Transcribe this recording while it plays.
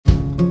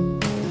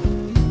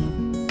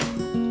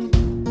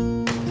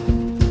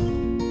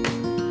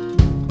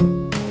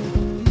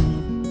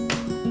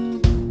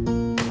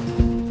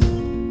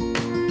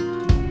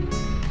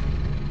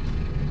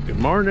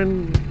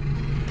morning,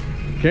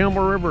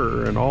 Campbell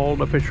River and all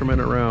the fishermen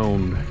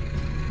around.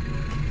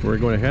 We're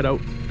going to head out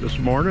this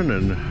morning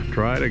and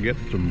try to get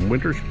some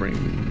winter spring.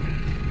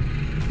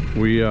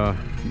 We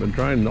been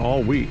trying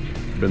all week.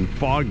 It's been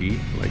foggy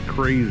like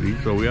crazy,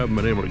 so we haven't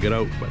been able to get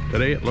out. But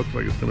today it looks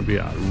like it's going to be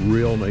a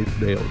real nice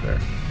day out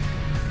there.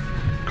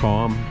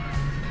 Calm.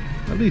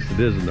 At least it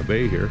is in the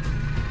bay here.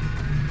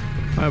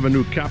 I have a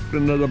new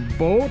captain of the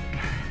boat,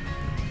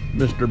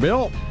 Mr.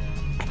 Bill.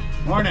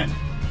 Morning.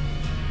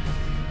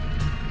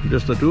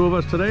 Just the two of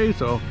us today,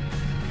 so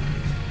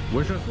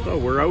wish us. So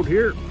we're out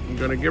here. I'm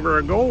gonna give her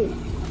a go.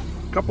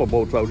 A couple of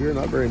boats out here,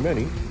 not very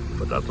many,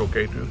 but that's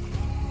okay too.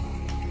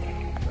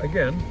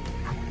 Again,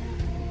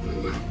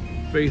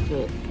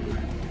 faithful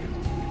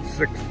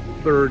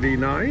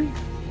 639,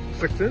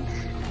 6-inch.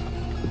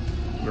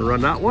 I'm gonna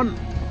run that one,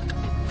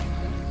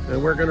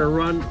 and we're gonna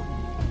run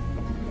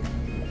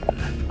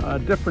a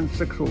different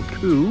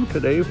 602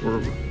 today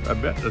for I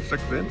bet the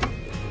 6-inch.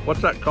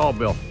 What's that called,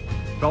 Bill?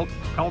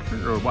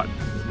 Pelcher or what?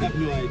 I have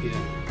no idea.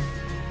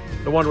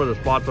 The one with the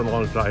spots on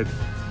one side.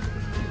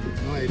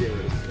 No idea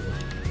what it's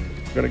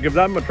called. Gonna give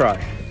them a try.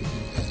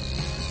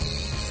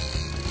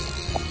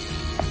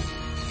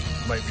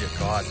 Might be a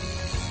cod.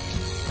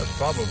 That's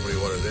probably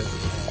what it is.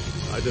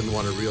 I didn't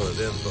want to reel it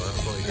in, so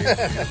that's what I gave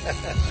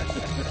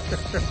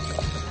it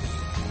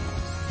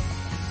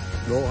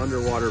to you. No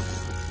underwater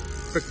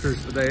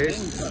pictures today.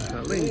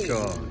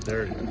 Linka.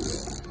 There you go.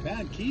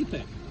 Bad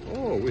keeping.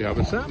 Oh, we have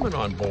a salmon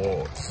on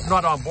board.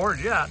 Not on board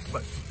yet,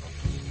 but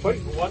quick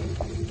one.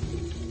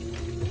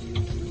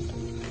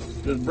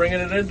 Just bringing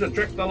it in to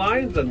trick the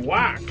lines and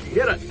whack,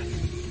 hit it.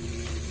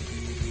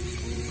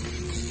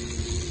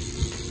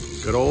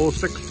 Good old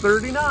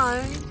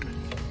 639.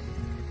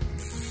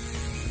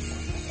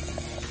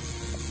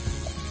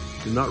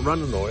 She's not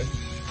running though, eh?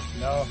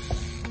 No.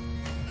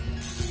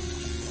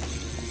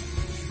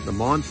 The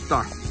monster.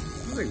 I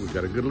think we've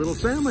got a good little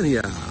salmon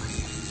here.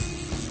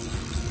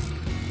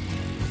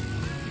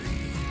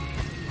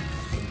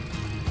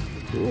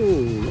 Oh,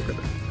 look at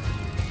that.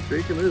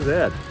 Shaking his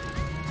head.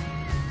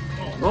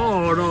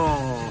 Oh,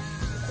 no.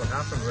 That's what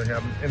happens when you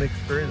have an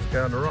inexperienced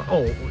guy on the run.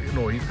 Oh, you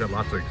know, he's got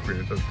lots of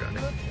experience, this guy.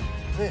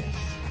 Fish.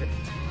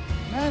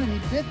 Man, and he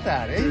bit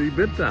that, eh? He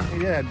bit that.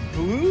 He had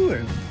blue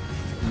and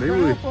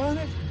crap on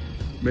it.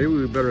 Maybe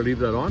we better leave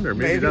that on there.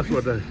 Maybe that's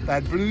what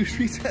that blue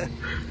street said.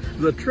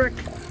 The trick.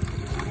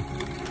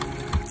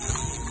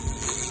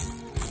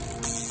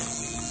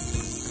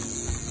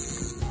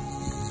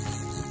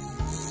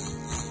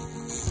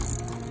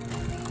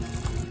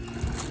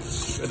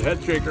 Good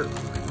head shaker.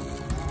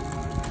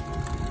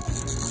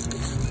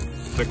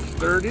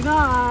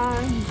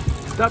 639.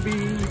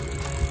 Stubby.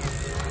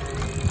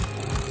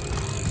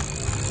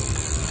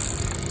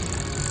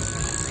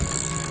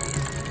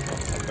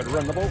 I could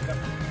run the boat.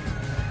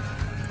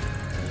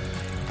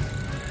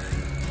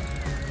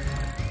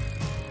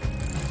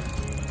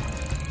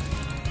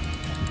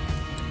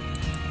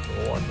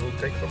 Oh, and we'll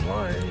take some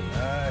line.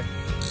 I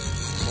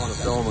want to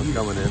film what's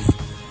coming in.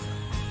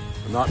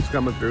 The knot's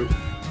coming through.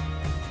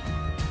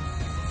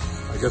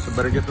 I guess I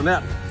better get the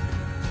net.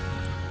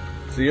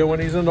 See you when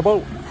he's in the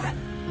boat.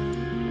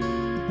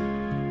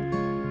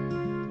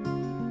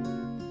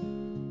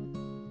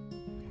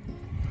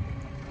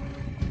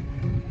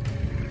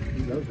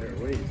 He's out there a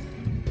ways.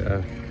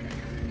 Yeah.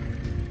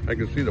 I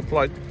can see the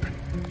flood.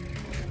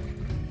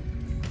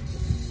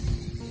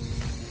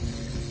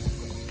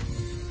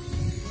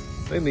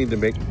 They need to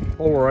make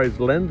polarized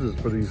lenses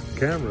for these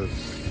cameras.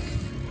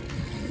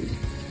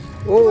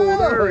 Oh,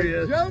 there he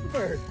is.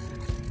 Jumper.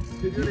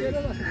 Did you get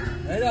it?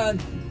 Right on.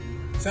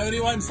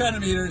 71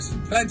 centimeters.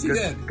 Plenty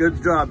good.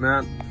 Good job,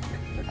 man.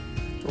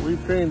 So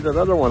we've changed that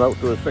other one out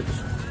to a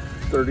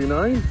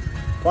 639,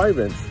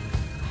 5-inch.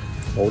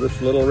 Oh,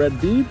 this little red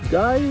bead,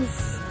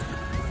 guys.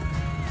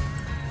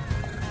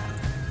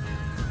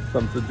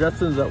 Some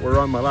suggestions that were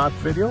on my last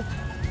video.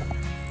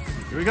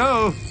 Here we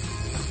go.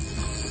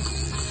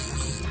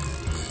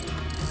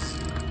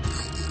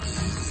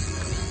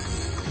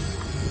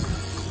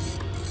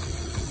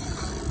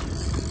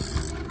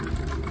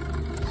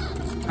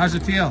 How's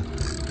it feel?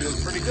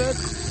 Feels pretty good.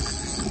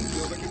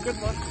 Feels like a good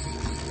one.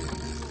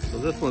 So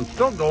this one's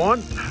still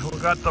going. We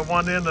got the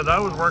one in that I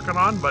was working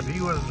on, but he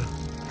was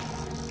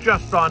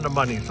just on the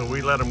money, so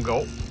we let him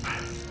go.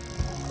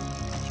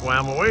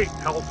 Swam away,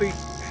 healthy.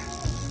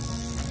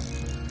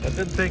 It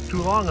didn't take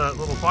too long on that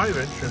little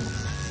 5-inch, and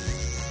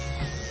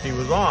he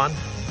was on.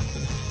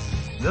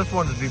 This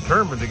one's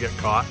determined to get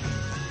caught.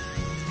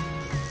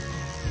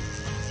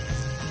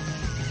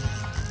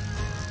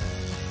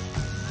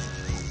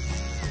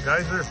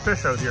 Guys, there's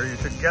fish out here. You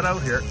should get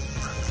out here.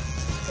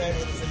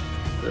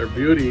 They're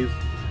beauties.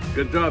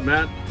 Good job,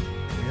 Matt.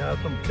 We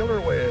have some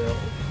killer whales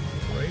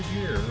right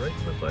here, right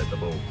beside the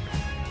boat.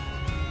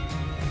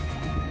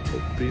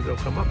 Hopefully they'll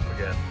come up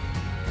again.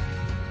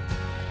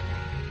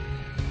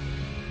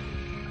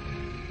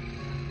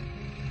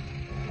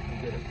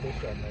 Get a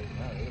fish on right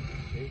now.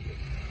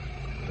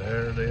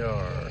 There they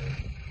are.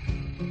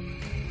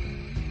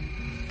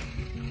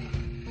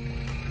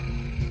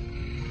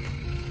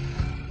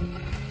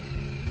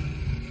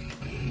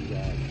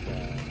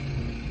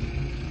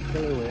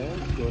 killer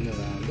whales going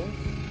around us.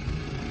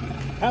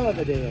 Hell of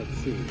a day at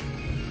sea.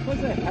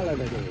 What's a hell of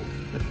a day?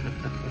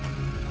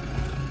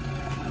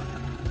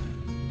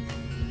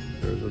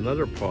 There's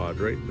another pod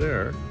right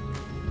there.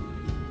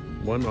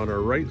 One on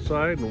our right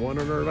side and one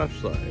on our left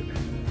side.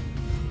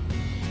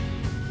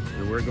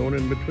 And we're going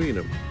in between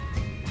them.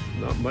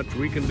 Not much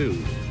we can do.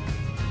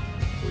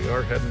 We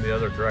are heading the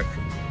other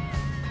direction.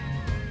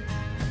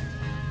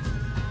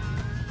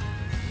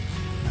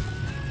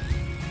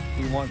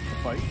 He wants to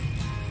fight.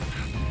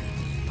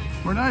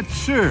 We're not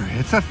sure.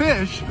 It's a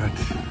fish, but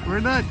we're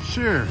not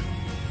sure.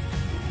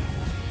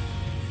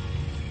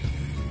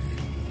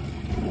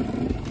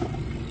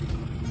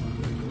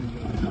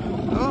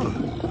 Oh,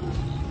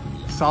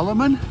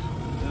 Solomon?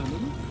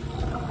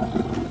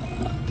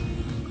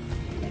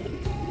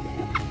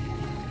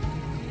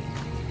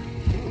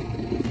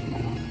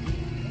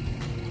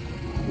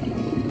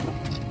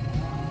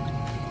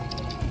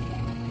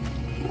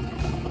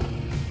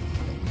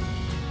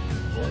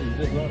 Well, you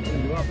just want to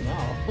you up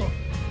now.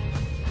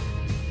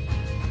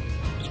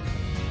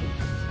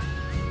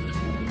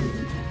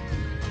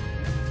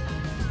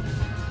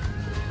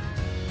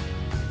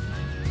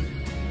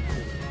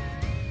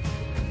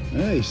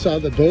 Yeah, he saw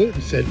the boat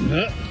and said,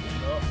 "Nah." I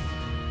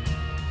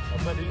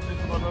bet he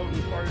didn't run out as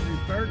far as he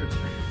started.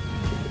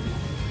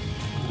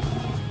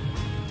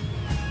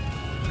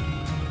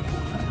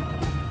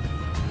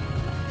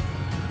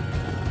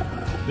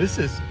 This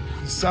is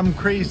some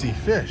crazy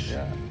fish.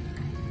 Yeah.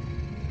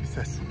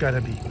 That's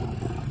gotta be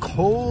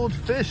cold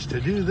fish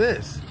to do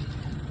this.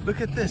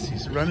 Look at this,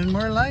 he's running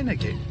more line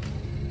again.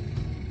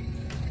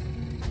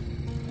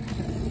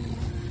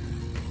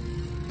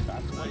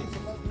 That's nice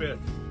fish.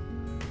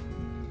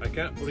 I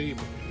can't believe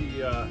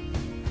he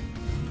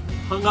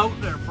hung out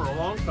there for a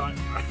long time.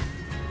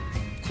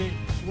 He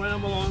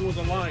swam along with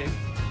a line.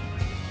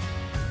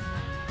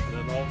 And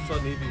then all of a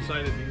sudden he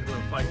decided he was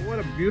going to fight. What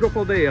a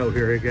beautiful day out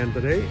here again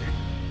today.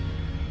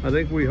 I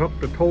think we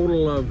hooked a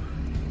total of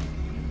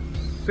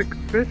 6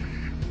 fish.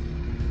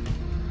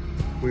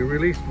 We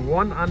released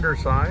 1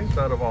 undersized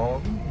out of all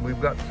of them. We've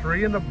got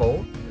 3 in the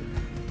boat.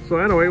 So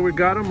anyway, we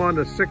got them on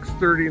the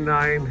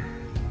 639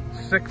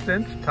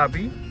 6-inch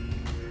tubby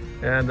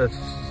and a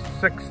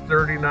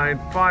 639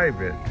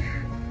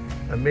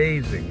 5-inch.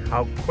 Amazing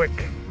how quick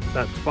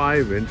that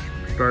 5-inch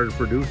started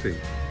producing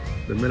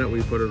the minute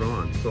we put it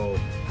on. So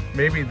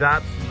maybe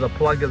that's the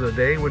plug of the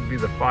day, would be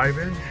the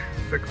 5-inch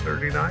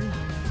 639.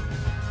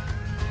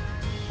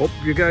 Hope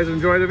you guys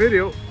enjoy the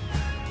video.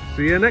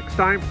 See you next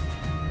time.